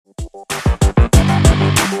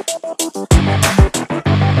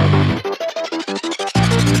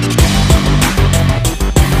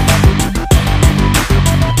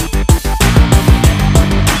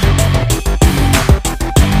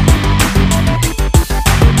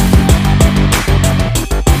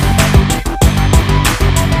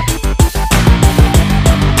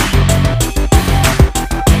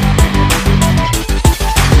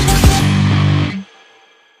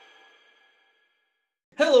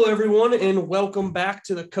Hello, everyone, and welcome back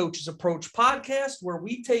to the Coach's Approach podcast, where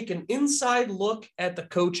we take an inside look at the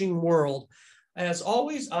coaching world. As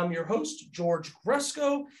always, I'm your host, George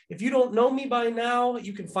Gresco. If you don't know me by now,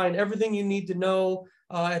 you can find everything you need to know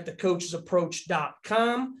at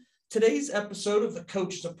thecoachesapproach.com. Today's episode of the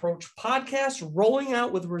Coach's Approach podcast, Rolling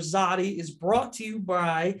Out with Rosati, is brought to you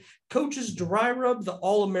by Coach's Dry Rub, the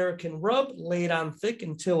All-American Rub, laid on thick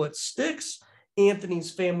until it sticks. Anthony's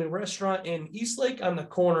Family Restaurant in Eastlake on the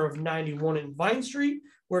corner of 91 and Vine Street,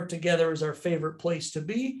 where together is our favorite place to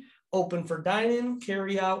be. Open for dine-in,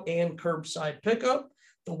 carry-out, and curbside pickup.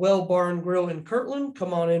 The Well Barn Grill in Kirtland.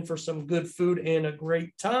 Come on in for some good food and a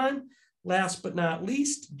great time. Last but not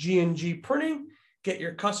least, G&G Printing. Get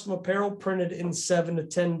your custom apparel printed in 7 to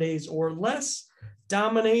 10 days or less.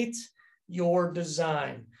 Dominate your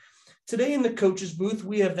design. Today in the coach's booth,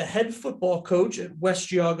 we have the head football coach at West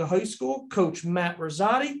Geauga High School, Coach Matt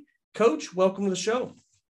Rosati. Coach, welcome to the show.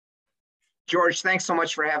 George, thanks so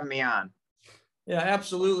much for having me on. Yeah,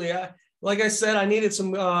 absolutely. Like I said, I needed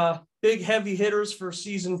some big heavy hitters for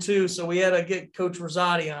season 2, so we had to get Coach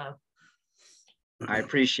Rosati on. I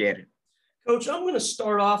appreciate it. Coach, I'm going to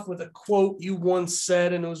start off with a quote you once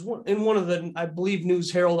said, and it was in one of the, I believe,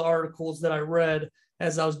 News Herald articles that I read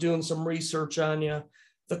as I was doing some research on you.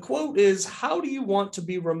 The quote is, "How do you want to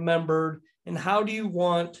be remembered, and how do you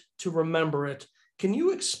want to remember it?" Can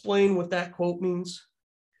you explain what that quote means?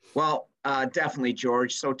 Well, definitely,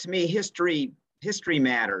 George. So to me, history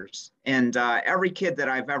matters. And every kid that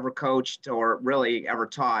I've ever coached or really ever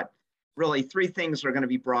taught, really 3 things are going to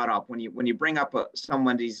be brought up when you bring up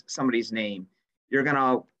somebody's name. You're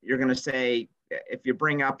gonna say, if you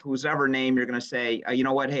bring up whoever name, you're going to say, you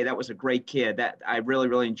know what, hey, that was a great kid. That I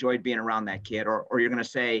really enjoyed being around that kid. Or you're going to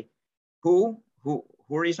say, who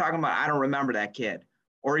are you talking about? I don't remember that kid.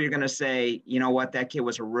 Or you're going to say, you know what, that kid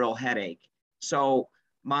was a real headache. So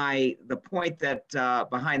the point that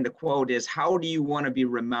behind the quote is, how do you want to be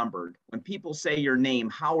remembered? When people say your name,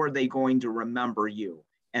 how are they going to remember you?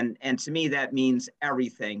 And to me, that means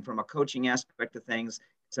everything from a coaching aspect of things.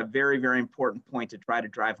 It's a very, very important point to try to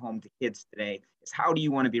drive home to kids today, is how do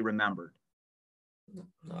you want to be remembered?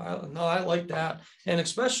 No, I like that. And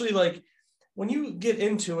especially like when you get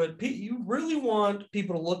into it, you really want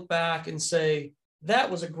people to look back and say, that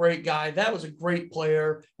was a great guy, that was a great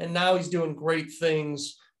player, and now he's doing great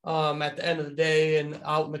things at the end of the day and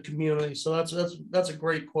out in the community. So that's a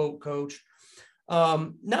great quote, Coach.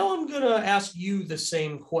 Now I'm going to ask you the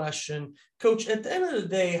same question. Coach, at the end of the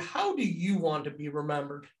day, how do you want to be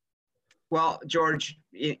remembered? Well, George,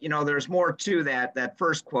 there's more to that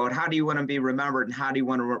first quote. How do you want to be remembered, and how do you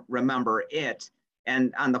want to remember it?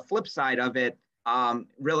 And on the flip side of it,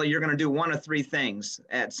 really, you're going to do one of 3 things.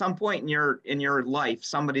 At some point in your life,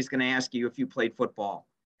 somebody's going to ask you if you played football.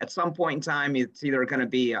 At some point in time, it's either going to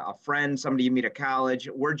be a friend, somebody you meet at college,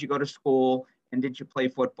 where'd you go to school, and did you play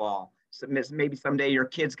football? So maybe someday your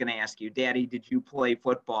kid's going to ask you, Daddy, did you play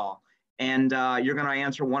football? And you're going to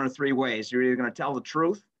answer one of 3 ways. You're either going to tell the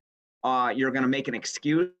truth, you're going to make an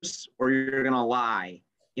excuse, or you're going to lie.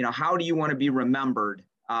 How do you want to be remembered?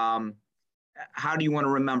 How do you want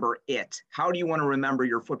to remember it? How do you want to remember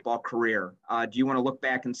your football career? Do you want to look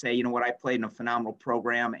back and say, you know what, I played in a phenomenal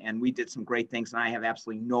program and we did some great things and I have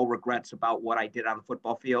absolutely no regrets about what I did on the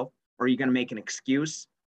football field? Or are you going to make an excuse?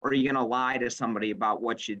 Or are you going to lie to somebody about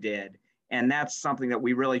what you did? And that's something that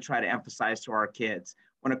we really try to emphasize to our kids.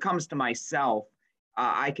 When it comes to myself,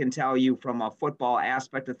 I can tell you from a football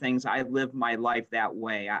aspect of things, I live my life that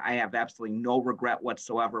way. I have absolutely no regret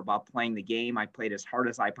whatsoever about playing the game. I played as hard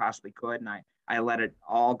as I possibly could, and I let it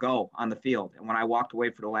all go on the field. And when I walked away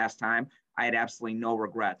for the last time, I had absolutely no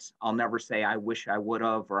regrets. I'll never say I wish I would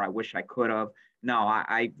have or I wish I could have. No,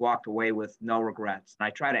 I walked away with no regrets. And I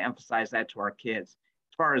try to emphasize that to our kids.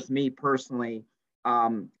 As far as me personally, how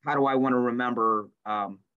do I want to remember,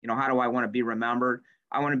 how do I want to be remembered?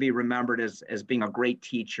 I want to be remembered as being a great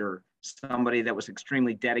teacher, somebody that was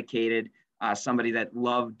extremely dedicated, somebody that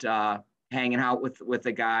loved hanging out with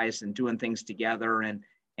the guys and doing things together.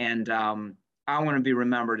 And I want to be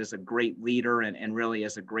remembered as a great leader and really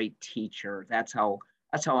as a great teacher. That's how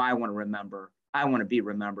I want to remember. I want to be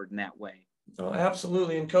remembered in that way. Oh,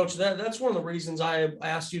 absolutely. And Coach, that's one of the reasons I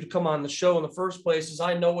asked you to come on the show in the first place, is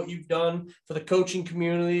I know what you've done for the coaching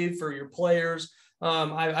community, for your players.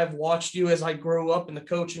 I've watched you as I grew up in the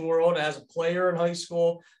coaching world as a player in high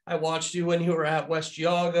school. I watched you when you were at West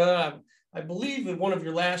Geauga. I believe in one of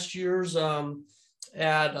your last years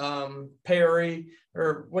at Perry,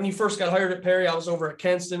 or when you first got hired at Perry, I was over at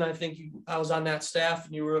Kenston. I think I was on that staff,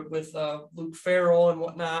 and you were with Luke Farrell and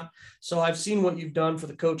whatnot. So I've seen what you've done for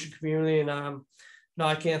the coaching community, and no,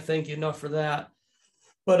 I can't thank you enough for that.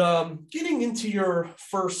 But getting into your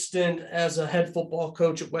first stint as a head football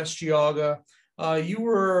coach at West Geauga, you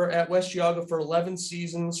were at West Geauga for 11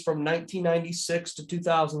 seasons from 1996 to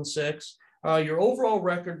 2006. Your overall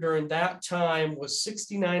record during that time was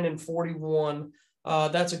 69-41.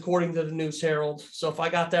 That's according to the News Herald. So if I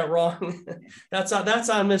got that wrong, that's on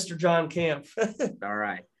Mr. John Camp. All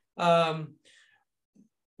right.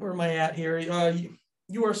 Where am I at here?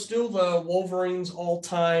 You are still the Wolverines'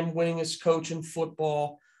 all-time winningest coach in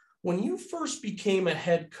football. When you first became a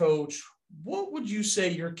head coach, what would you say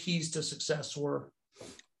your keys to success were?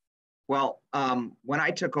 Well, when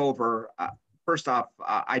I took over, first off,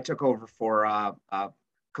 I took over for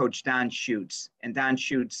Coach Don Schutz, and Don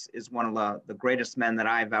Schutz is one of the greatest men that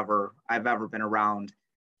I've ever been around.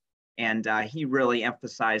 And he really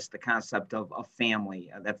emphasized the concept of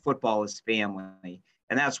family, that football is family.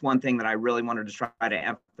 And that's one thing that I really wanted to try to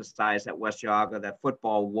emphasize at West Geauga, that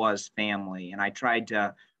football was family. And I tried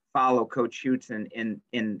to follow Coach Schutz in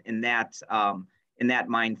that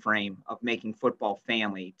mind frame of making football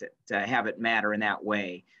family, to have it matter in that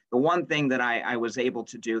way. The one thing that I was able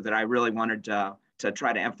to do that I really wanted to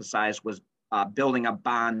try to emphasize was building a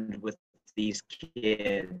bond with these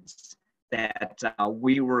kids, that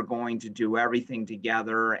we were going to do everything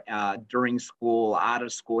together during school, out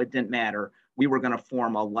of school. It didn't matter. We were going to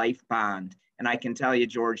form a life bond. And I can tell you,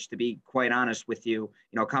 George, to be quite honest with you,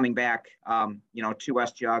 coming back, to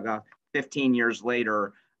West Geauga 15 years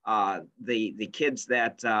later, the kids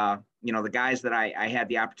that, the guys that I had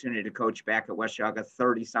the opportunity to coach back at West Geauga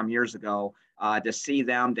 30 some years ago, to see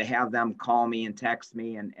them, to have them call me and text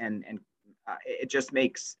me, and it just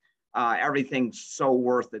makes everything so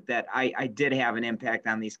worth it, that I did have an impact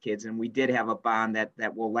on these kids, and we did have a bond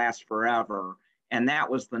that will last forever. And that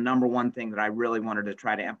was the number one thing that I really wanted to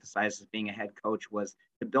try to emphasize as being a head coach, was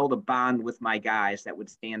to build a bond with my guys that would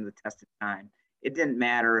stand the test of time. It didn't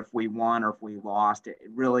matter if we won or if we lost. It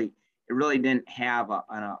really didn't have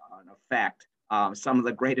an effect. Some of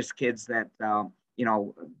the greatest kids that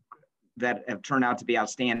that have turned out to be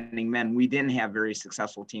outstanding men. We didn't have very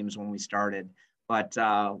successful teams when we started, but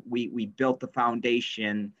we built the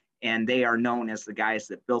foundation, and they are known as the guys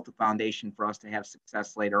that built the foundation for us to have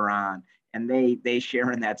success later on. And they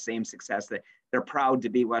share in that same success, that they're proud to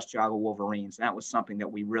be West Geauga Wolverines. That was something that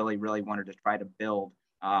we really wanted to try to build,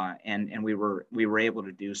 and we were able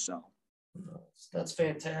to do so. That's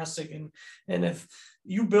fantastic. And if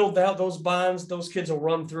you build out those bonds, those kids will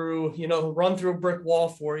run through a brick wall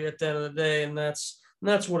for you at the end of the day. And that's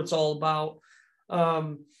what it's all about.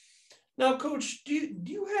 Now, Coach, do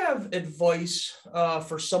you have advice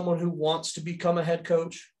for someone who wants to become a head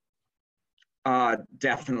coach?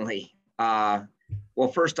 Definitely.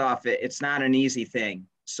 Well, first off, it's not an easy thing.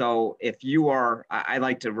 So if you are, I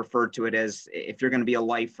like to refer to it as, if you're going to be a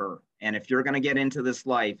lifer, and if you're going to get into this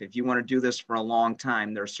life, if you want to do this for a long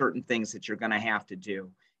time, there are certain things that you're going to have to do.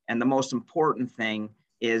 And the most important thing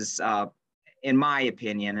is, in my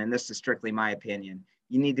opinion, and this is strictly my opinion,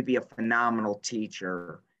 you need to be a phenomenal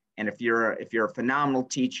teacher. And if you're a phenomenal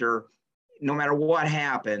teacher, no matter what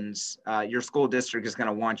happens, your school district is going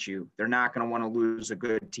to want you. They're not going to want to lose a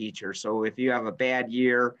good teacher. So if you have a bad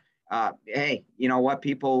year, hey, you know what?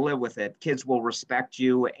 People live with it. Kids will respect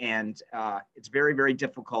you, and it's very, very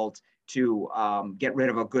difficult to get rid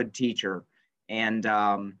of a good teacher. And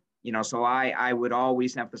so I would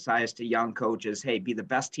always emphasize to young coaches, hey, be the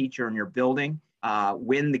best teacher in your building.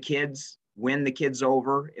 Win the kids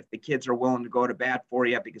over. If the kids are willing to go to bat for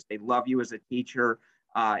you because they love you as a teacher,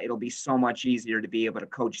 it'll be so much easier to be able to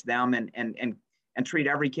coach them and treat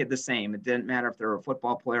every kid the same. It didn't matter if they're a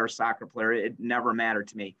football player, a soccer player. It never mattered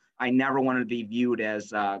to me. I never wanted to be viewed as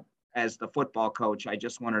the football coach. I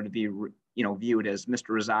just wanted to be, viewed as Mr.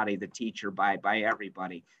 Rosati, the teacher, by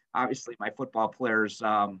everybody. Obviously, my football players,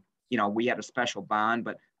 we had a special bond,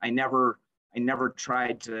 but I never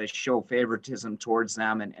tried to show favoritism towards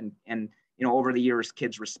them. And over the years,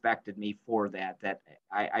 kids respected me for that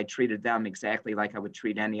I treated them exactly like I would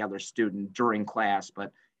treat any other student during class.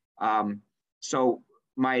 But so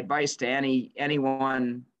my advice to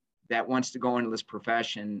anyone that wants to go into this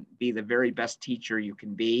profession, be the very best teacher you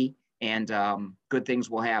can be, and good things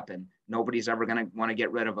will happen. Nobody's ever going to want to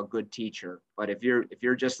get rid of a good teacher. But if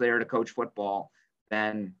you're just there to coach football,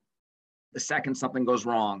 then the second something goes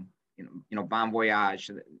wrong, bon voyage,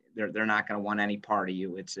 they're not going to want any part of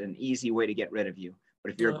you. It's an easy way to get rid of you.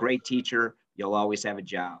 But if you're a great teacher, you'll always have a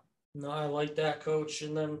job. No, I like that, Coach.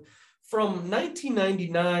 And then from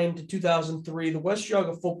 1999 to 2003, the West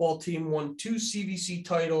Geauga football team won 2 CVC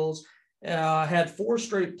titles, had 4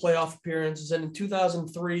 straight playoff appearances, and in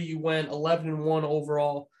 2003, you went 11-1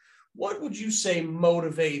 overall. What would you say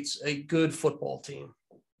motivates a good football team?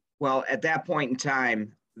 Well, at that point in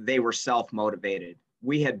time, they were self-motivated.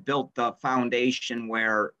 We had built the foundation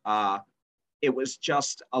where it was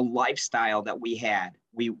just a lifestyle that we had.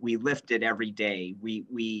 We lifted every day.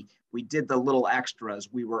 We did the little extras.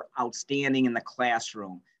 We were outstanding in the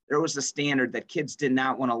classroom. There was a standard that kids did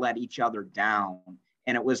not want to let each other down.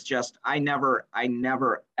 And it was just, I never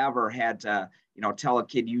ever had to, tell a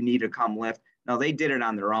kid you need to come lift. No, they did it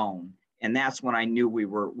on their own. And that's when I knew we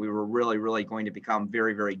were really, really going to become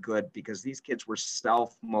very, very good, because these kids were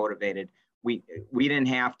self-motivated. We didn't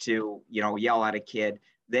have to, yell at a kid.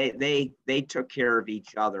 They took care of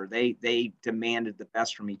each other. They demanded the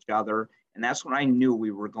best from each other. And that's when I knew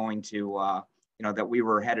we were going to, that we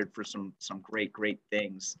were headed for some great, great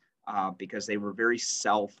things, because they were very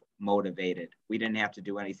self-motivated. We didn't have to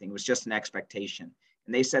do anything. It was just an expectation.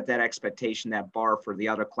 And they set that expectation, that bar for the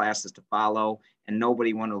other classes to follow, and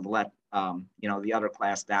nobody wanted to let, the other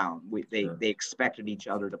class down. They expected each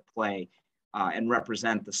other to play and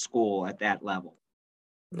represent the school at that level.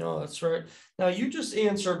 No, that's right. Now, you just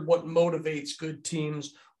answered what motivates good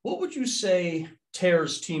teams. What would you say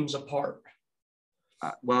tears teams apart?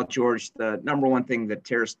 Well, George, the number one thing that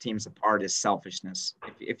tears teams apart is selfishness.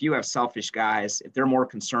 If you have selfish guys, if they're more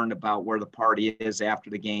concerned about where the party is after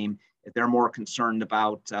the game, if they're more concerned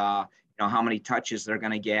about how many touches they're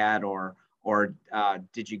going to get, or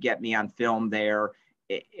did you get me on film there?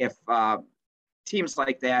 If teams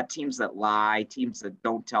like that, teams that lie, teams that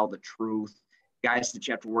don't tell the truth, guys that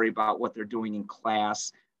you have to worry about what they're doing in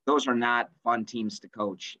class, those are not fun teams to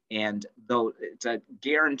coach. And though it's a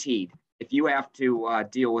guaranteed, if you have to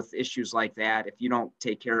deal with issues like that, if you don't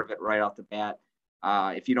take care of it right off the bat,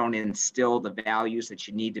 if you don't instill the values that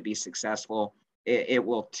you need to be successful, it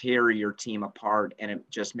will tear your team apart, and it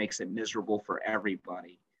just makes it miserable for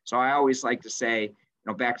everybody. So I always like to say,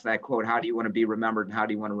 back to that quote, how do you want to be remembered and how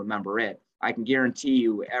do you want to remember it? I can guarantee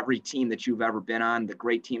you every team that you've ever been on, the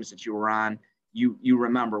great teams that you were on, you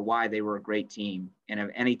remember why they were a great team. And if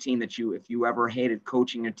any team that if you ever hated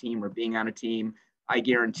coaching a team or being on a team, I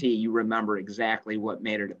guarantee you remember exactly what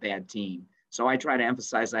made it a bad team. So I try to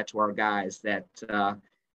emphasize that to our guys that,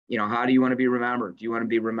 how do you want to be remembered? Do you want to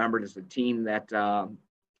be remembered as a team that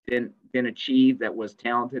didn't achieve, that was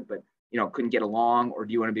talented, but, couldn't get along? Or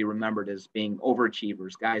do you want to be remembered as being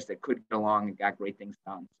overachievers, guys that could get along and got great things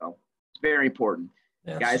done? So it's very important.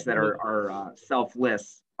 Absolutely. Guys that are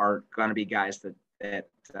selfless are going to be guys that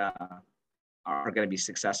are going to be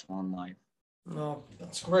successful in life. Oh,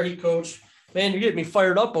 that's great, Coach. Man, you're getting me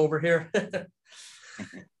fired up over here.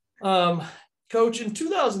 Coach, in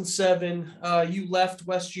 2007, you left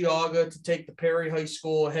West Geauga to take the Perry High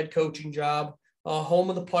School head coaching job, home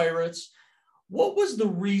of the Pirates. What was the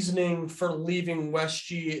reasoning for leaving West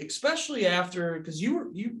G, especially after, because you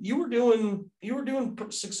were doing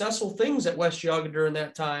successful things at West Geauga during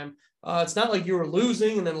that time? It's not like you were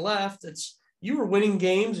losing and then left. You were winning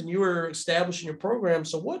games and you were establishing your program.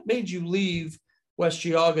 So what made you leave West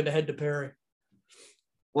Geauga to head to Perry?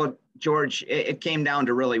 Well, George, it came down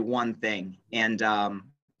to really one thing. And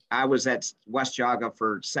I was at West Geauga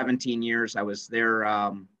for 17 years. I was there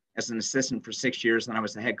as an assistant for 6 years, and I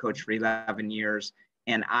was the head coach for 11 years.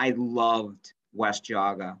 And I loved West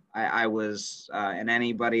Geauga. I was, and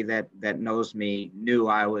anybody that knows me knew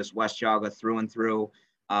I was West Geauga through and through.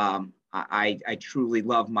 I truly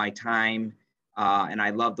loved my time, and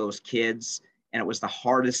I loved those kids. And it was the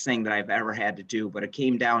hardest thing that I've ever had to do. But it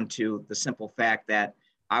came down to the simple fact that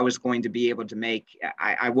I was going to be able to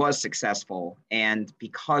I was successful. And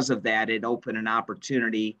because of that, it opened an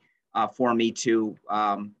opportunity for me to,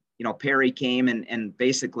 Perry came and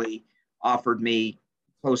basically offered me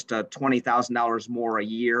close to $20,000 more a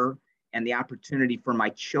year, and the opportunity for my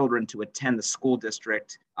children to attend the school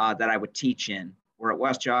district that I would teach in. Where at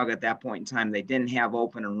West Geauga at that point in time, they didn't have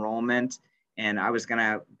open enrollment. And I was going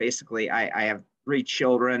to I have 3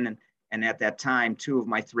 children, and at that time, 2 of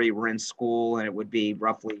my 3 were in school, and it would be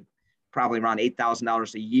probably around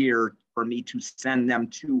 $8,000 a year for me to send them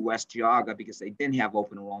to West Geauga because they didn't have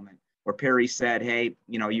open enrollment. Where Perry said, hey,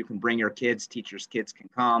 you can bring your kids, teachers' kids can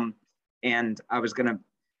come. And I was going to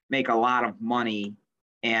make a lot of money.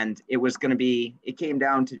 And it came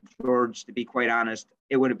down to, George, to be quite honest,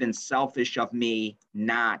 it would have been selfish of me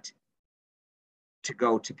not to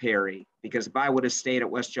go to Perry, because if I would have stayed at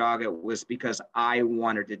West Geauga, it was because I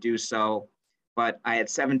wanted to do so. But I had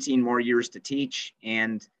 17 more years to teach.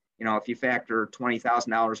 And, if you factor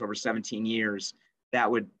 $20,000 over 17 years, that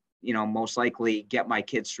would, most likely get my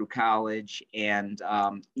kids through college. And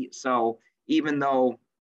so even though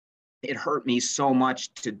it hurt me so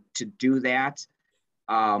much to do that,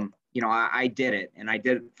 I did it, and I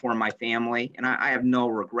did it for my family. And I have no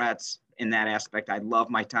regrets. in that aspect. I love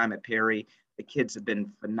my time at Perry. The kids have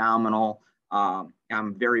been phenomenal.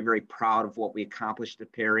 I'm very, very proud of what we accomplished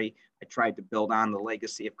at Perry. I tried to build on the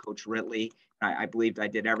legacy of Coach Ridley. I believed I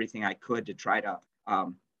did everything I could to try to,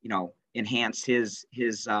 enhance his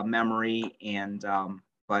memory. And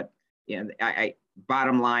but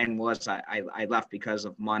bottom line was I left because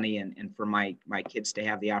of money and for my kids to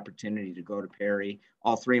have the opportunity to go to Perry.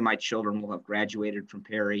 All three of my children will have graduated from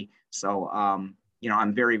Perry. So,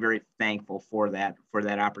 I'm very, very thankful for that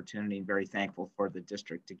opportunity, and very thankful for the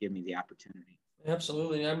district to give me the opportunity.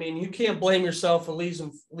 Absolutely. I mean, you can't blame yourself for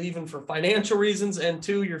leaving for financial reasons and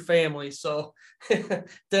to your family. So at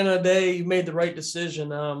the end of the day, you made the right decision.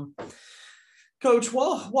 Coach,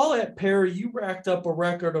 while at Perry, you racked up a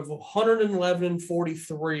record of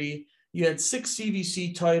 111-43. You had 6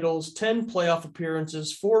 CVC titles, 10 playoff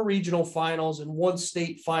appearances, 4 regional finals, and 1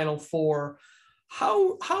 state Final Four.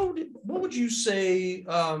 What would you say?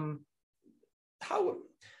 I'll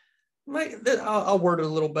word it a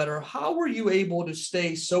little better. How were you able to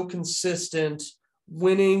stay so consistent,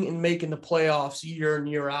 winning and making the playoffs year in,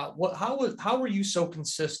 year out? How were you so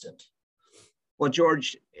consistent? Well,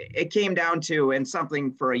 George, it came down to, and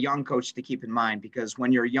something for a young coach to keep in mind, because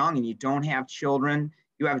when you're young and you don't have children,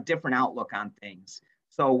 you have a different outlook on things.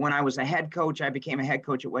 So when I was a head coach, I became a head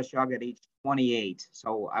coach at West Geauga at age 28.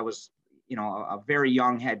 So I was, a very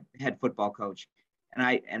young head football coach.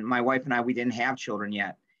 And my wife and I, we didn't have children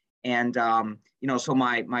yet. And, so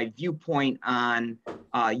my viewpoint on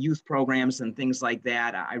youth programs and things like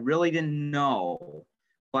that, I really didn't know.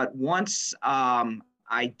 But once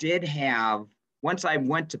once I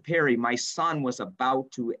went to Perry, my son was about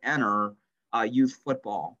to enter youth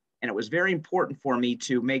football. And it was very important for me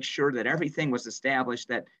to make sure that everything was established,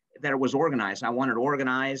 that it was organized. I wanted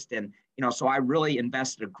organized. And, so I really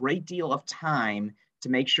invested a great deal of time to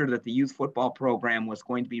make sure that the youth football program was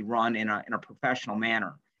going to be run in a professional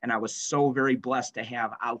manner. And I was so very blessed to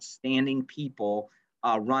have outstanding people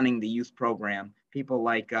running the youth program. People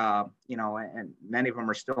like, and many of them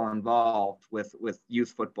are still involved with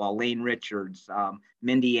youth football. Lane Richards,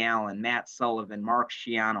 Mindy Allen, Matt Sullivan, Mark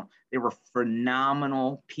Schiano. They were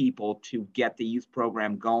phenomenal people to get the youth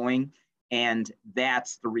program going. And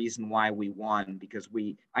that's the reason why we won, because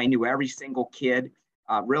I knew every single kid,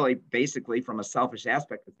 really basically from a selfish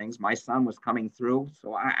aspect of things. My son was coming through.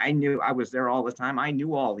 So I knew I was there all the time. I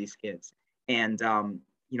knew all these kids. And,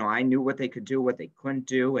 I knew what they could do, what they couldn't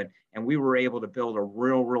do. And we were able to build a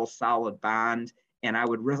real solid bond. And I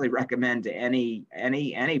would really recommend to any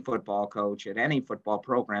football coach at any football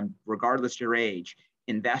program, regardless your age,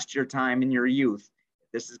 invest your time in your youth.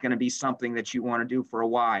 This is going to be something that you want to do for a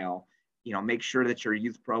while. Make sure that your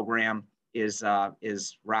youth program is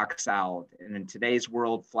rock solid. And in today's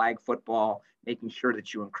world, flag football, making sure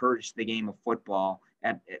that you encourage the game of football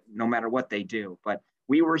no matter what they do. But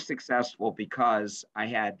we were successful because I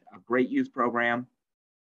had a great youth program.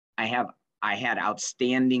 I had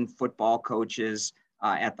outstanding football coaches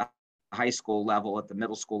at the high school level, at the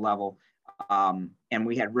middle school level, and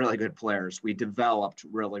we had really good players. We developed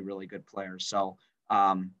really good players. So,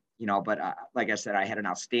 like I said, I had an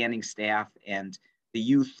outstanding staff, and the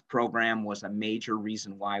youth program was a major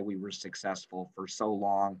reason why we were successful for so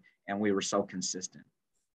long, and we were so consistent.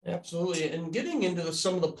 Absolutely. And getting into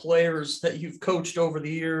some of the players that you've coached over the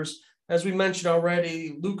years, as we mentioned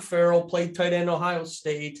already, Luke Farrell played tight end Ohio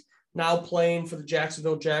State, now playing for the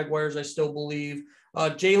Jacksonville Jaguars, I still believe.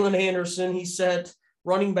 Jalen Anderson, he set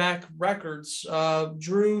running back records.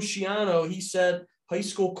 Drew Schiano, he set high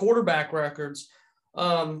school quarterback records.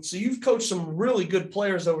 So you've coached some really good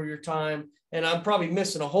players over your time, and I'm probably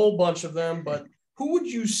missing a whole bunch of them, but who would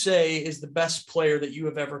you say is the best player that you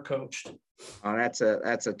have ever coached? Oh, that's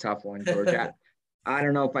a tough one, George. I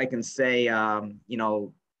don't know if I can say,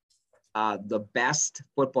 the best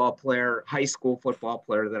football player, high school football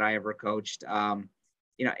player that I ever coached.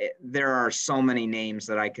 There are so many names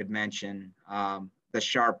that I could mention. The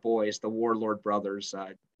Sharp boys, the Warlord brothers,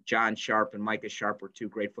 John Sharp and Micah Sharp were 2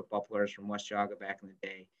 great football players from West Geauga back in the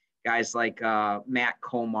day. Guys like Matt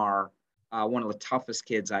Komar, one of the toughest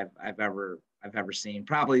kids I've ever seen.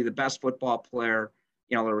 Probably the best football player.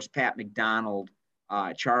 There was Pat McDonald,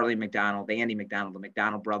 Charlie McDonald, Andy McDonald, the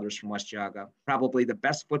McDonald brothers from West Geauga. Probably the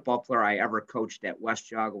best football player I ever coached at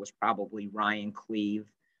West Geauga was probably Ryan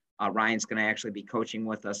Cleve. Ryan's going to actually be coaching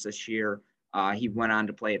with us this year. He went on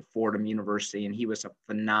to play at Fordham University, and he was a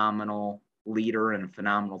phenomenal leader and a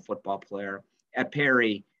phenomenal football player. At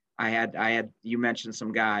Perry, I had you mentioned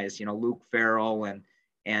some guys, Luke Farrell and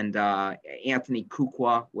Anthony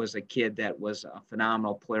Kukwa was a kid that was a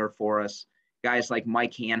phenomenal player for us. Guys like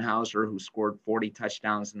Mike Hanhauser, who scored 40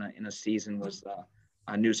 touchdowns in a season, was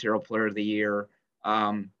News Hero Player of the Year.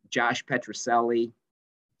 Josh Petroselli,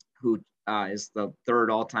 who is the third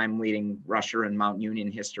all-time leading rusher in Mount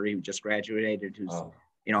Union history, who just graduated, who's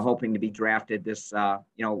hoping to be drafted this.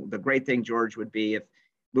 The great thing, George, would be if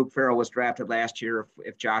Luke Farrell was drafted last year.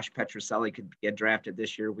 If Josh Petroselli could get drafted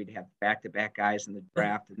this year, we'd have back-to-back guys in the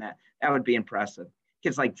draft, and that would be impressive.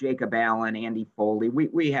 Kids like Jacob Allen, Andy Foley.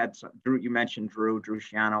 We had Drew. You mentioned Drew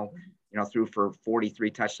Shiano, threw for 43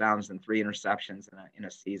 touchdowns and 3 interceptions in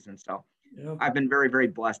a season. So I've been very, very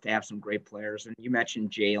blessed to have some great players. And you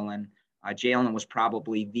mentioned Jalen. Jalen was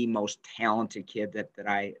probably the most talented kid that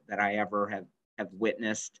I ever have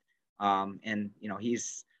witnessed. And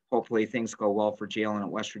he's hopefully things go well for Jalen at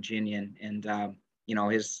West Virginia, and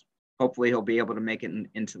hopefully he'll be able to make it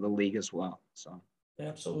into the league as well. So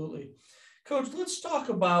absolutely. Coach, let's talk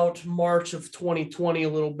about March of 2020 a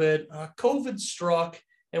little bit. COVID struck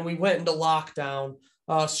and we went into lockdown.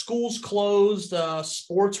 Schools closed,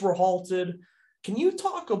 sports were halted. Can you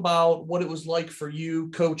talk about what it was like for you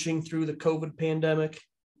coaching through the COVID pandemic?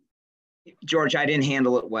 George, I didn't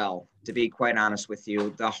handle it well, to be quite honest with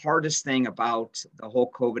you. The hardest thing about the whole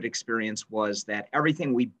COVID experience was that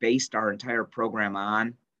everything we based our entire program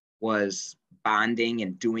on was bonding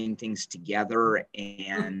and doing things together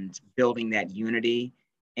and building that unity.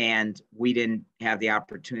 And we didn't have the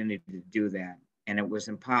opportunity to do that. And it was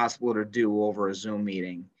impossible to do over a Zoom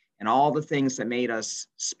meeting. And all the things that made us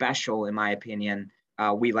special, in my opinion,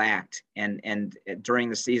 we lacked. And during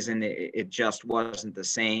the season, it just wasn't the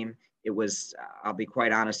same. It was, I'll be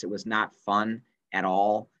quite honest, it was not fun at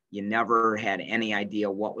all. You never had any idea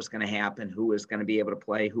what was going to happen, who was going to be able to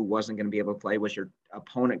play, who wasn't going to be able to play, was your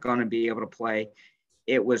opponent going to be able to play.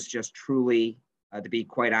 It was just truly, to be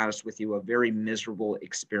quite honest with you, a very miserable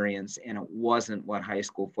experience. And it wasn't what high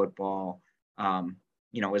school football,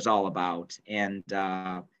 is all about. And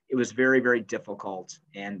it was very, very difficult.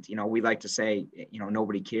 And, we like to say,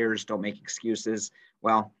 nobody cares, don't make excuses.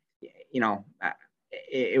 Well,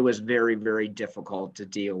 it was very, very difficult to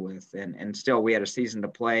deal with. And still we had a season to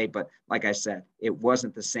play, but like I said, it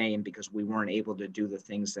wasn't the same because we weren't able to do the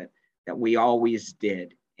things that we always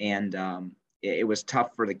did. And it was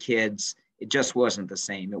tough for the kids. It just wasn't the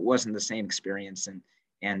same. It wasn't the same experience.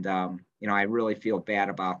 And I really feel bad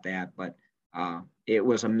about that, but it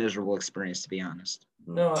was a miserable experience, to be honest.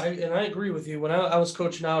 No, I agree with you. When I was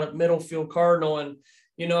coaching out at Middlefield Cardinal, and,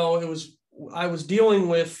 I was dealing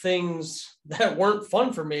with things that weren't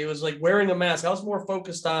fun for me. It was like wearing a mask. I was more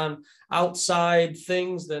focused on outside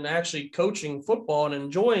things than actually coaching football and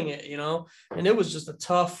enjoying it, and it was just a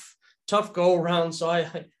tough go around. So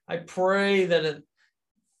I pray that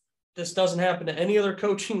this doesn't happen to any other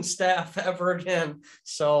coaching staff ever again.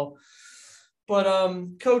 So, but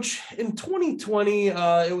Coach, in 2020,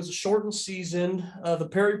 it was a shortened season. The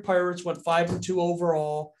Perry Pirates went 5-2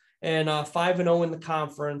 overall and 5-0 in the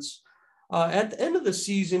conference. At the end of the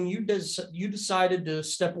season, you decided to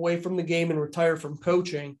step away from the game and retire from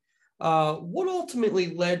coaching. What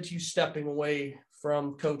ultimately led to you stepping away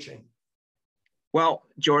from coaching? Well,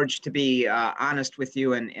 George, to be honest with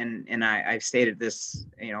you, and I've stated this,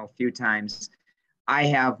 a few times, I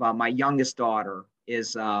have my youngest daughter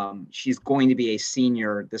is she's going to be a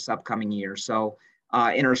senior this upcoming year. So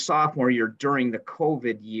in her sophomore year during the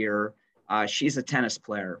COVID year, she's a tennis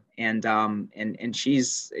player, and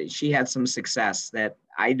she had some success that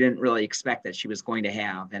I didn't really expect that she was going to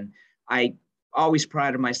have. And I always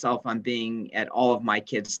prided myself on being at all of my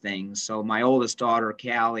kids' things. So my oldest daughter,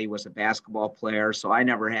 Callie, was a basketball player, so I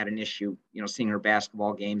never had an issue, seeing her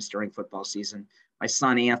basketball games during football season. My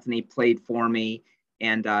son, Anthony, played for me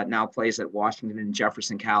and now plays at Washington and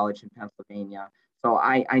Jefferson College in Pennsylvania. So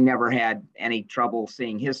I never had any trouble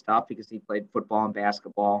seeing his stuff because he played football and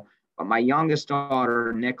basketball. But my youngest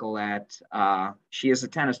daughter, Nicolette, she is a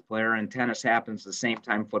tennis player, and tennis happens the same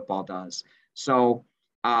time football does. So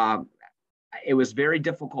it was very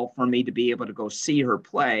difficult for me to be able to go see her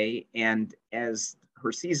play. And as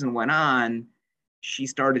her season went on, she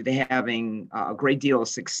started having a great deal of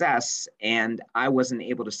success, and I wasn't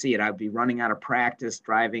able to see it. I'd be running out of practice,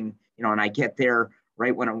 driving, and I get there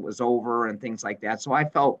right when it was over and things like that. So I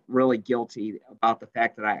felt really guilty about the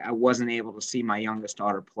fact that I wasn't able to see my youngest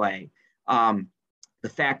daughter play. The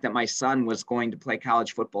fact that my son was going to play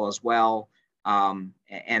college football as well. And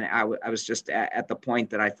I was just at the point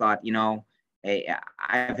that I thought, hey,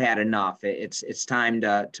 I've had enough. It's time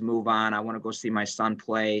to move on. I want to go see my son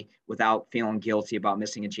play without feeling guilty about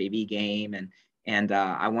missing a JV game. And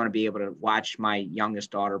I want to be able to watch my youngest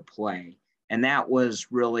daughter play. And that was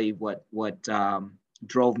really what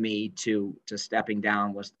drove me to stepping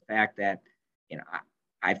down, was the fact that,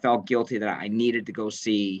 I felt guilty that I needed to go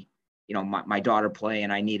see, my daughter play,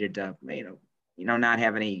 and I needed to, not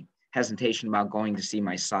have any hesitation about going to see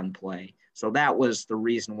my son play. So that was the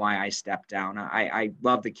reason why I stepped down. I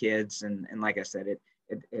love the kids, and like I said, it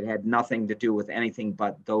had nothing to do with anything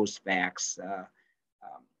but those facts.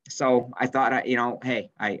 So I thought, hey,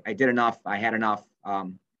 I did enough. I had enough.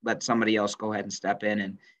 Let somebody else go ahead and step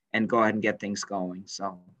in and go ahead and get things going.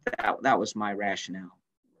 So that was my rationale.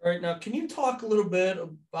 All right, now, can you talk a little bit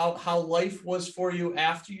about how life was for you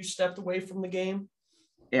after you stepped away from the game?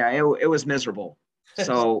 Yeah, it was miserable.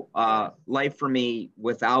 So life for me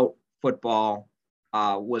without football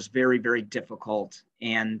was very, very difficult.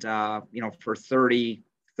 And, for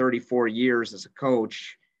 34 years as a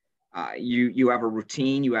coach, you have a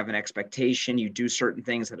routine, you have an expectation, you do certain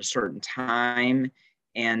things at a certain time.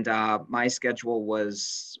 And my schedule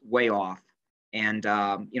was way off. And,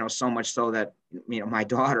 so much so that,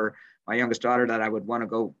 my youngest daughter, that I would want to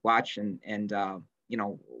go watch and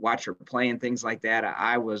watch her play and things like that.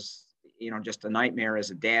 I was, just a nightmare as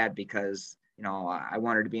a dad because, I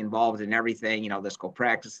wanted to be involved in everything, let's go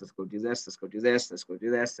practice, let's go do this, let's go do this, let's go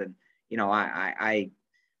do this. And,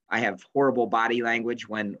 I have horrible body language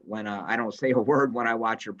when I don't say a word when I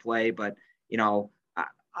watch her play, but,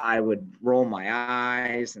 I would roll my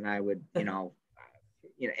eyes and I would,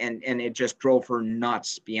 and it just drove her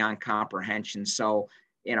nuts beyond comprehension. So,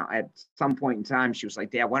 at some point in time, she was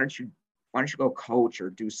like, Dad, why don't you go coach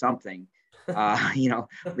or do something?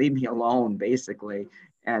 Leave me alone, basically.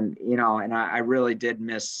 And, and I really did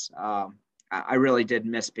miss,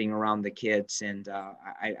 being around the kids. And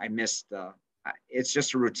I missed it's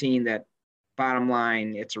just a routine that, bottom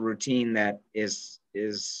line, it's a routine that is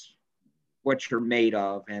what you're made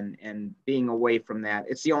of, and being away from that.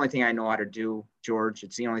 It's the only thing I know how to do, George.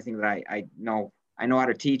 It's the only thing that I know how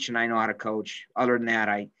to teach, and I know how to coach. Other than that,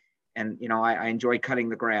 I enjoy cutting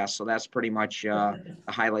the grass. So that's pretty much the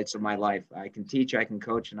highlights of my life. I can teach, I can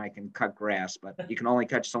coach, and I can cut grass, but you can only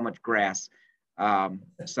cut so much grass.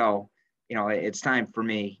 So, it's time for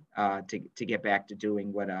me to get back to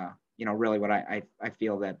doing what, really what I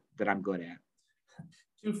feel that I'm good at.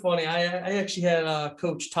 Too funny. I actually had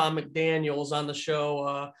Coach Tom McDaniels on the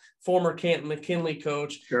show, former Canton McKinley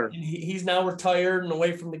coach. Sure. And he's now retired and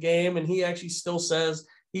away from the game, and he actually still says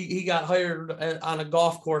he got hired on a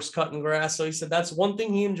golf course cutting grass. So he said that's one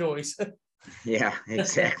thing he enjoys. Yeah,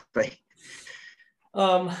 exactly.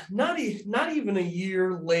 Not even a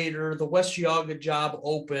year later, the West Geauga job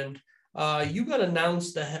opened. You got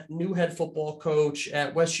announced the new head football coach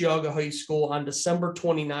at West Geauga High School on December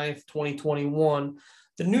 29th, 2021.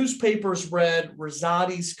 The newspapers read,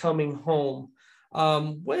 Rosati's coming home.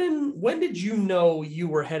 When did you know you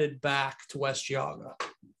were headed back to West Geauga?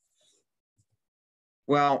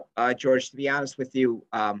 Well, George, to be honest with you,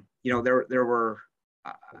 there were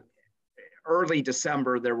early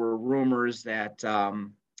December, there were rumors that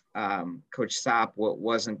Coach Sopp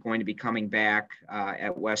wasn't going to be coming back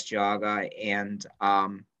at West Geauga. And,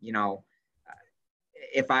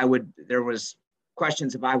 there was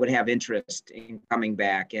questions if I would have interest in coming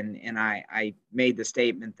back. And I made the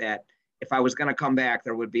statement that if I was going to come back,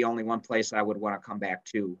 there would be only one place I would want to come back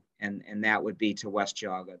to. And that would be to West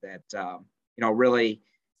Geauga. That, really,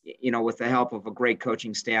 with the help of a great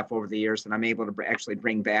coaching staff over the years that I'm able to actually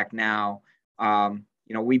bring back now,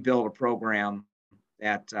 we built a program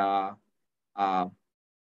that,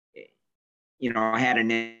 had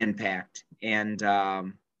an impact.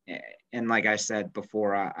 And like I said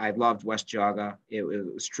before, I loved West Geauga. It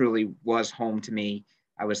truly home to me.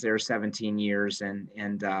 I was there 17 years,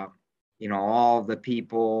 and all the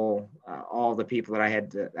people that I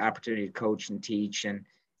had the opportunity to coach and teach, and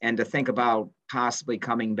to think about possibly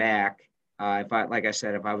coming back. If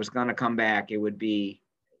I was going to come back, it would be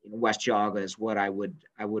West Geauga is what I would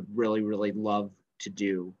really, really love to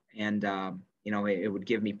do. And, it would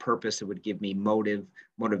give me purpose. It would give me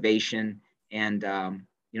motivation. And,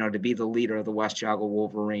 to be the leader of the West Geauga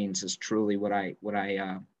Wolverines is truly what I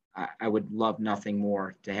would love nothing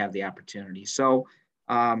more to have the opportunity. So,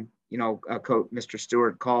 Coach Mr.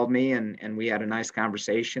 Stewart called me and we had a nice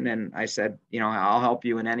conversation, and I said, I'll help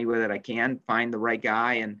you in any way that I can, find the right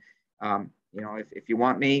guy. And, if you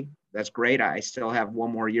want me, that's great. I still have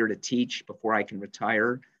one more year to teach before I can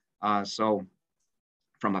retire. So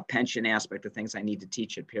from a pension aspect of things, I need to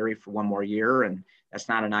teach at Perry for one more year. And that's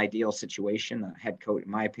not an ideal situation. The head coach,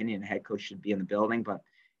 in my opinion, the head coach should be in the building, but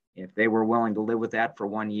if they were willing to live with that for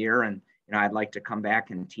 1 year, and, I'd like to come back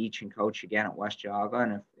and teach and coach again at West Geauga.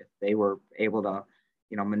 And if they were able to,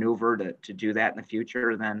 maneuver to do that in the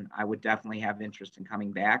future, then I would definitely have interest in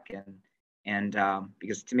coming back. And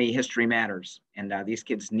because to me, history matters. And these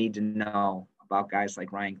kids need to know about guys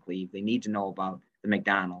like Ryan Cleve. They need to know about the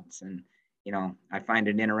McDonald's. And, I find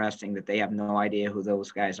it interesting that they have no idea who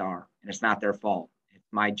those guys are, and it's not their fault.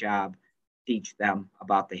 It's my job to teach them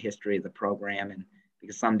about the history of the program, and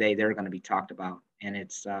because someday they're going to be talked about. And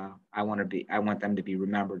it's, I want them to be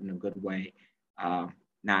remembered in a good way.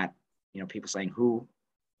 Not, people saying who.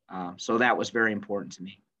 So that was very important to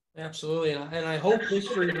me. Absolutely. And I hope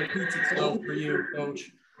history repeats itself for you,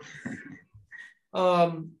 Coach.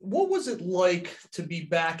 What was it like to be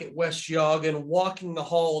back at West Geauga and walking the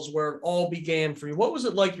halls where it all began for you? What was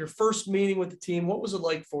it like your first meeting with the team? What was it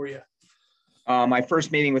like for you? My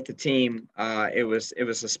first meeting with the team, it was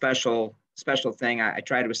a special thing. I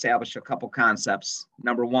tried to establish a couple concepts.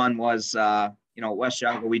 Number one was, West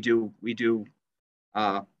Geauga, we do,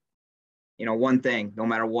 one thing, no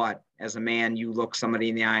matter what. As a man, you look somebody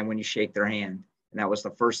in the eye when you shake their hand. And that was the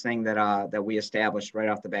first thing that we established right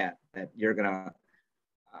off the bat, that you're going to,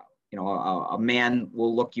 a man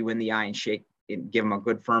will look you in the eye and shake, and give him a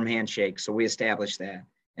good firm handshake. So we established that.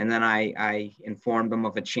 And then I informed them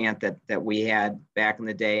of a chant that we had back in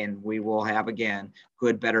the day, and we will have again: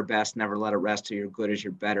 good, better, best, never let it rest till you're good as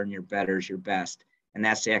your better and your better as your best. And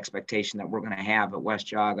that's the expectation that we're going to have at West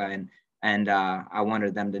Geauga. And I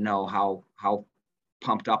wanted them to know how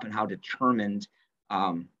pumped up and how determined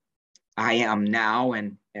I am now,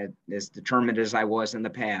 and as determined as I was in the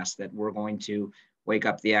past, that we're going to wake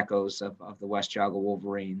up the echoes of the West Geauga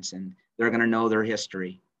Wolverines, and they're going to know their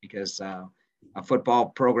history, because a football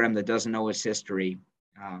program that doesn't know its history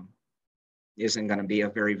isn't going to be a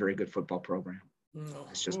very, very good football program. No.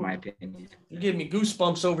 That's just my opinion. You give me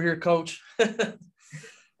goosebumps over here, Coach.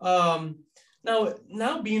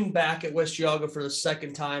 Now being back at West Geauga for the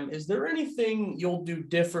second time, is there anything you'll do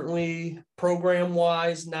differently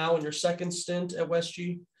program-wise now in your second stint at West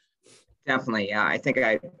G? Definitely. Yeah, I think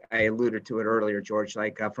I alluded to it earlier, George.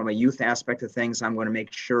 Like from a youth aspect of things, I'm going to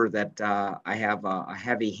make sure that I have a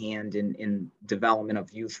heavy hand in development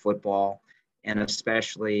of youth football, and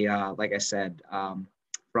especially, like I said,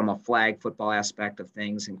 from a flag football aspect of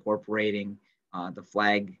things, incorporating the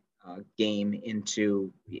flag game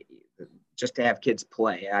into just to have kids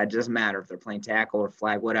play. It doesn't matter if they're playing tackle or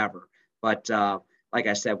flag, whatever. But like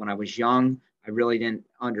I said, when I was young, I really didn't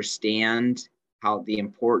understand how the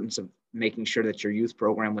importance of making sure that your youth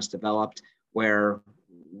program was developed, where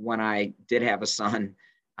when I did have a son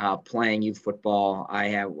playing youth football,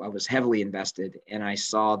 I was heavily invested, and I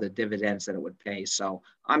saw the dividends that it would pay. So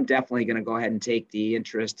I'm definitely going to go ahead and take the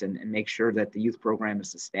interest and make sure that the youth program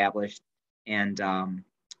is established, and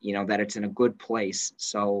that it's in a good place.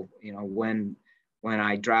 So, when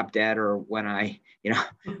I drop dead, or when I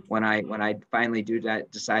finally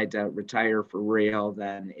decide to retire for real,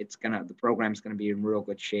 then the program's going to be in real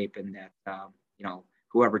good shape, and that,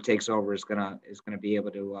 whoever takes over is going to be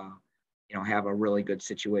able to, have a really good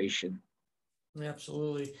situation.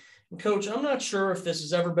 Absolutely. And Coach, I'm not sure if this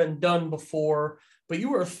has ever been done before, but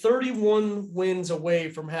you are 31 wins away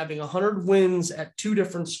from having 100 wins at two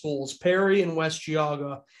different schools, Perry and West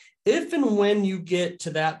Geauga. If and when you get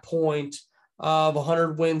to that point of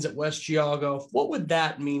 100 wins at West Geauga, what would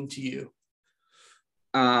that mean to you?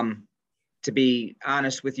 To be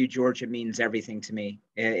honest with you, George, it means everything to me.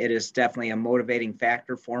 It is definitely a motivating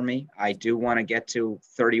factor for me. I do want to get to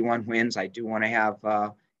 31 wins. I do want to have,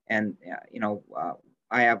 I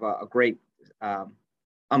have a great,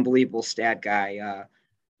 unbelievable stat guy,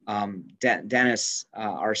 Dennis,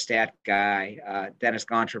 our stat guy, Dennis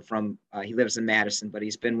Gontra he lives in Madison, but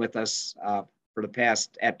he's been with us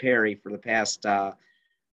at Perry for the past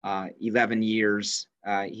 11 years.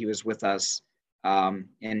 He was with us. And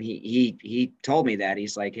he told me that.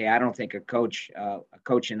 He's like, hey, I don't think a coach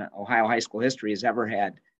in Ohio high school history has ever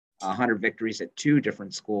had 100 victories at two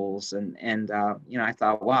different schools. And I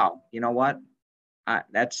thought, wow, you know what?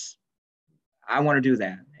 I want to do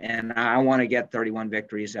that. And I want to get 31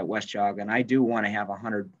 victories at West Geauga. And I do want to have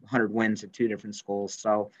 100 wins at two different schools.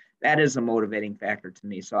 So that is a motivating factor to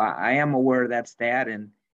me. So I am aware of that stat, and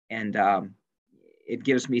it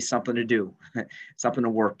gives me something to do, something to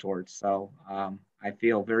work towards. So I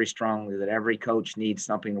feel very strongly that every coach needs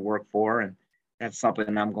something to work for, and that's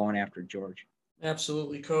something I'm going after, George.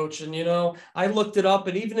 Absolutely, Coach. And, I looked it up,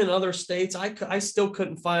 and even in other states, I still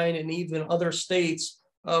couldn't find, and even other states,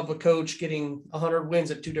 of a coach getting 100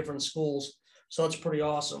 wins at two different schools. So it's pretty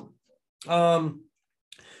awesome.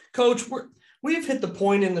 Coach, we've hit the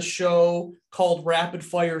point in the show called Rapid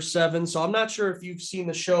Fire 7. So I'm not sure if you've seen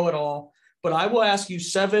the show at all, but I will ask you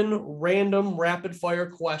 7 random rapid fire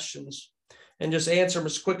questions and just answer them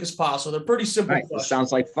as quick as possible. They're pretty simple questions. This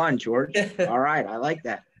sounds like fun, George. All right. I like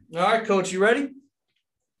that. All right, Coach, you ready?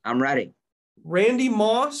 I'm ready. Randy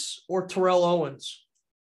Moss or Terrell Owens?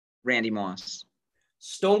 Randy Moss.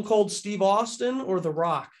 Stone Cold Steve Austin or The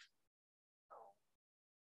Rock?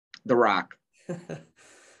 The Rock.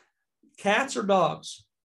 Cats or dogs?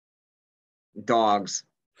 Dogs.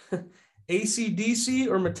 AC/DC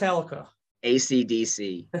or Metallica?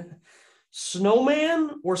 AC/DC.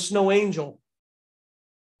 Snowman or Snow Angel?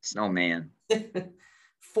 Snowman.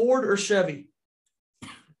 Ford or Chevy?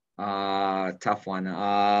 Tough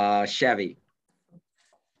one. Chevy.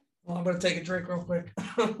 Well, I'm going to take a drink real quick.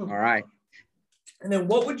 All right. And then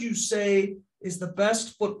what would you say is the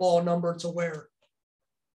best football number to wear?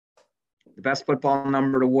 The best football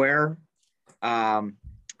number to wear?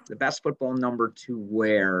 The best football number to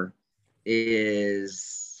wear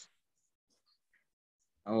is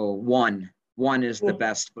 1. 1 is the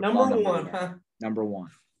best football number one, huh? Number 1.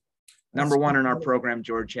 Number 1 in our program,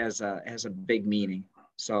 George, has a big meaning.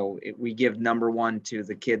 So we give number 1 to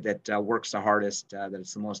the kid that works the hardest,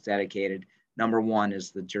 that's the most dedicated. Number 1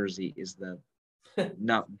 is the jersey, is the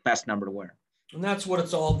best number to wear. And that's what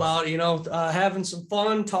it's all about, having some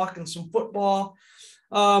fun, talking some football.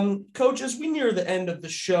 Coach, as we near the end of the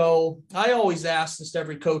show, I always ask this to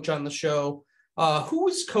every coach on the show. Who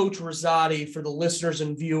is Coach Rosati for the listeners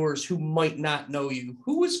and viewers who might not know you?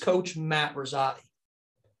 Who is Coach Matt Rosati?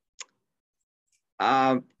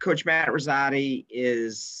 Coach Matt Rosati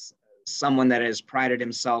is someone that has prided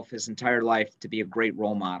himself his entire life to be a great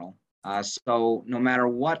role model. So no matter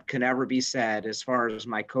what could ever be said as far as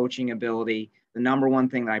my coaching ability, the number one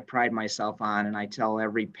thing that I pride myself on, and I tell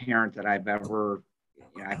every parent that I've ever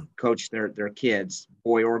I've coached their kids,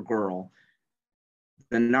 boy or girl,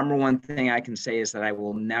 the number one thing I can say is that I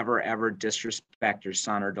will never, ever disrespect your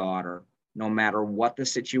son or daughter. No matter what the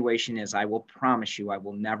situation is, I will promise you, I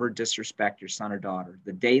will never disrespect your son or daughter.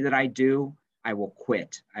 The day that I do, I will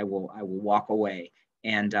quit. I will walk away.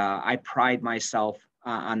 And I pride myself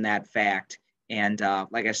on that fact. And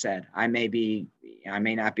like I said, I may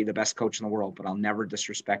not be the best coach in the world, but I'll never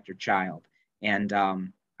disrespect your child. And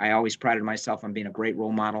I always prided myself on being a great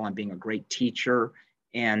role model, on being a great teacher,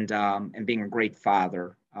 and being a great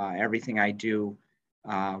father. Everything I do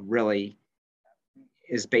really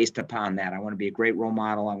is based upon that. I want to be a great role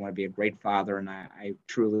model. I want to be a great father. And I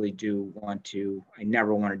truly do I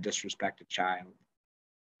never want to disrespect a child.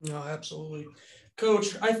 No, absolutely.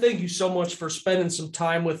 Coach, I thank you so much for spending some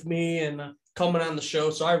time with me and coming on the show.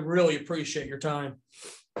 So I really appreciate your time.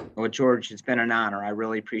 Well, George, it's been an honor. I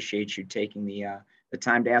really appreciate you taking the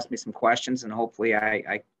time to ask me some questions, and hopefully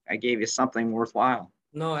I gave you something worthwhile.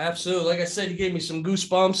 No, absolutely. Like I said, you gave me some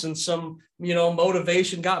goosebumps and some,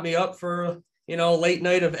 motivation, got me up for, late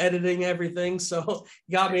night of editing everything. So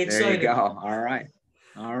you got me excited. There you go. All right.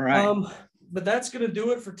 But that's going to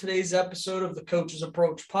do it for today's episode of the Coach's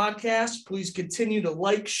Approach podcast. Please continue to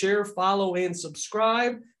like, share, follow, and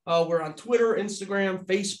subscribe. We're on Twitter, Instagram,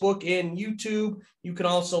 Facebook, and YouTube. You can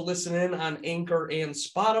also listen in on Anchor and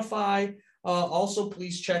Spotify. Also,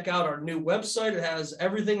 please check out our new website. It has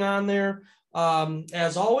everything on there.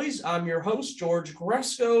 As always, I'm your host, George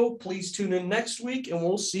Gresco. Please tune in next week, and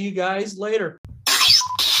we'll see you guys later.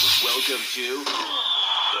 Welcome to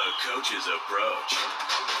The Coach's Approach,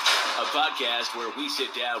 a podcast where we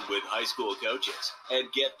sit down with high school coaches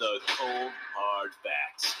and get the cold, hard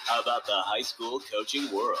facts about the high school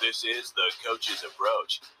coaching world. This is The Coach's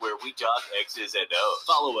Approach, where we talk X's and O's.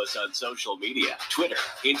 Follow us on social media, Twitter,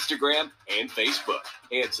 Instagram, and Facebook,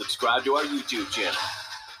 and subscribe to our YouTube channel.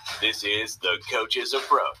 This is The Coach's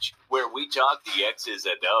Approach, where we talk the X's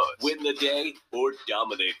and O's. Win the day or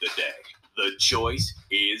dominate the day. The choice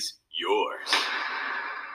is